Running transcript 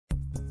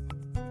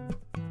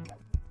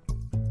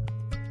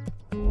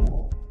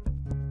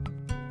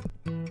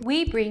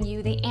We bring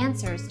you the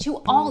answers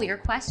to all your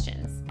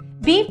questions.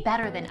 Be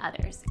better than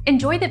others.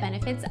 Enjoy the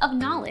benefits of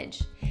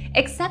knowledge.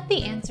 Accept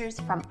the answers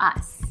from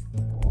us.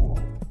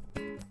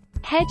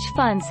 Hedge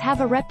funds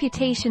have a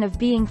reputation of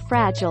being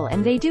fragile,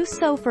 and they do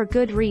so for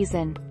good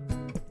reason.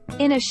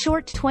 In a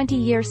short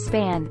 20-year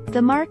span,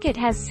 the market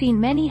has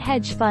seen many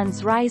hedge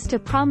funds rise to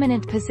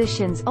prominent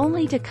positions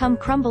only to come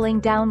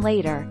crumbling down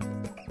later.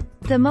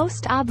 The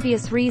most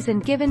obvious reason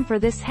given for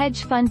this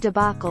hedge fund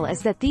debacle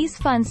is that these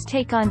funds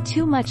take on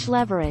too much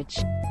leverage.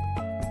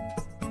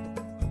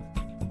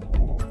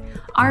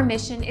 Our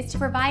mission is to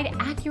provide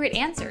accurate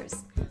answers.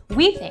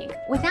 We think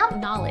without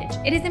knowledge,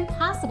 it is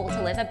impossible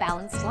to live a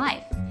balanced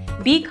life.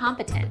 Be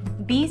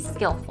competent, be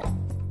skillful.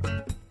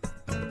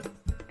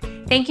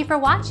 Thank you for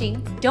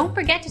watching. Don't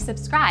forget to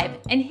subscribe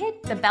and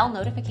hit the bell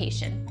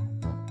notification.